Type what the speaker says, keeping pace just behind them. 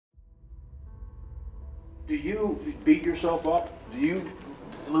Do you beat yourself up? Do you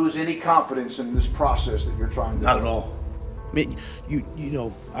lose any confidence in this process that you're trying to Not do? at all. I mean, you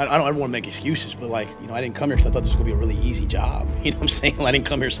know, I don't want to make excuses, but like, you know, I didn't come here because I thought this was going to be a really easy job. You know what I'm saying? I didn't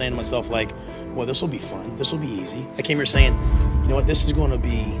come here saying to myself like, well, this will be fun. This will be easy. I came here saying, you know what, this is going to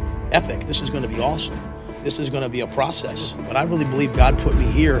be epic. This is going to be awesome. This is going to be a process. But I really believe God put me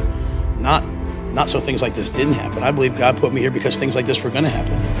here not so things like this didn't happen. I believe God put me here because things like this were going to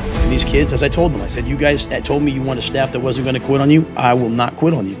happen. And these kids, as I told them, I said, you guys told me you want a staff that wasn't going to quit on you. I will not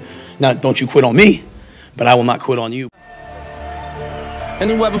quit on you. Now, don't you quit on me, but I will not quit on you.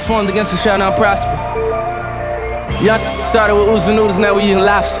 Any weapon formed against us shall not prosper. Y'all started with oozing noodles, now we eating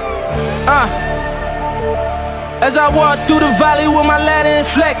lobster. As I walk through the valley with my ladder and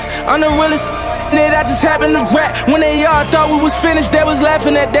flex, I'm the realest nigga that just happened to rap. When they all thought we was finished, they was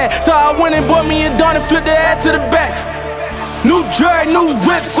laughing at that. So I went and bought me a dawn and flipped the hat to the back. New drag, new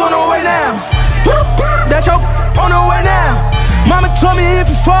whips on the way now. That's your on the way now. Mama told me if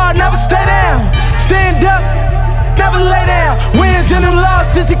you fall, never stay down. Stand up, never lay down. Wins and them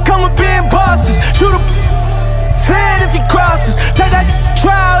losses, it come with being bosses. Shoot a 10 if he crosses. Take that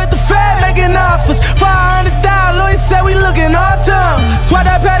trial at the Fed, making offers. 500,000, lawyer said we looking awesome. Swat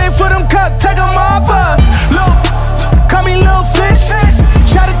that patty for them cups, take them off us. Look, call me Lil Fish.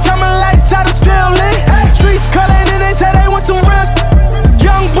 Shot a time of lights out, I'm still lit. Streets calling and they say they want some real.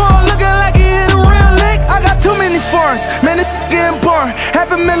 Young boy looking like he hit a real lick. I got too many foreigns, man, this getting boring.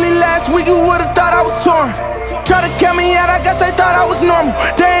 $500,000 last week, you would've thought I was torn. Try to count me out, I guess they thought I was normal.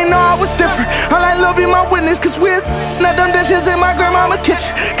 They ain't know I was different. I like Lil be my witness, cause we're not them dishes in my grandmama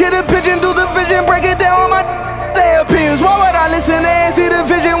kitchen. Get a pigeon, do the vision, break it down on my their opinions. Why would I listen? They ain't see the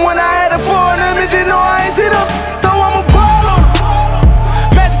vision when I had a foreign image. You know I ain't see them, though I'm a ball on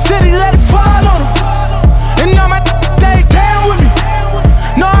them. Met the city, let it fall on them. And now my stay down with me.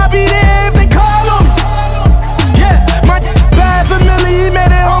 No, I'll be there if they call on me. Yeah, my bad familiar, he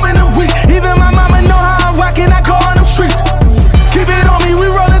made it home in a week. Even my mama know how I'm rockin', I go on them streets. Keep it on me, we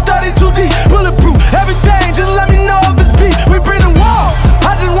rollin' 32 deep. Bulletproof, everything, just let me know if it's beat. We bring the wall,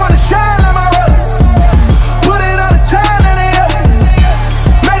 I just wanna shine like my roller. Put it on this time, that they up.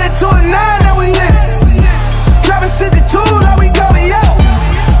 Made it to a 9, that we lit. Dropping 62, like we go, we out.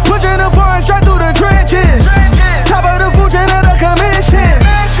 Pushing the foreign straight through the trenches. Top of the food chain of the commission.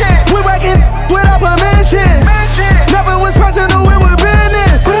 We working without permission. Never was personal, it was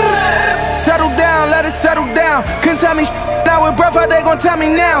business. Settle down, let it settle down. Couldn't tell me now with breath, how they gon' tell me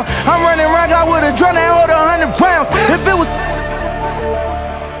now? I'm running around, I with a drum that hold 100 rounds. If it was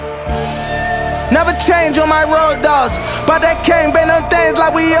never change on my road dogs. But that can't bend them things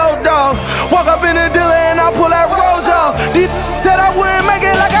like we old dog. Walk up in the dealer and I'll pull that rose off. These said I wouldn't make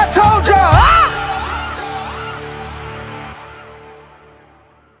it like I told y'all.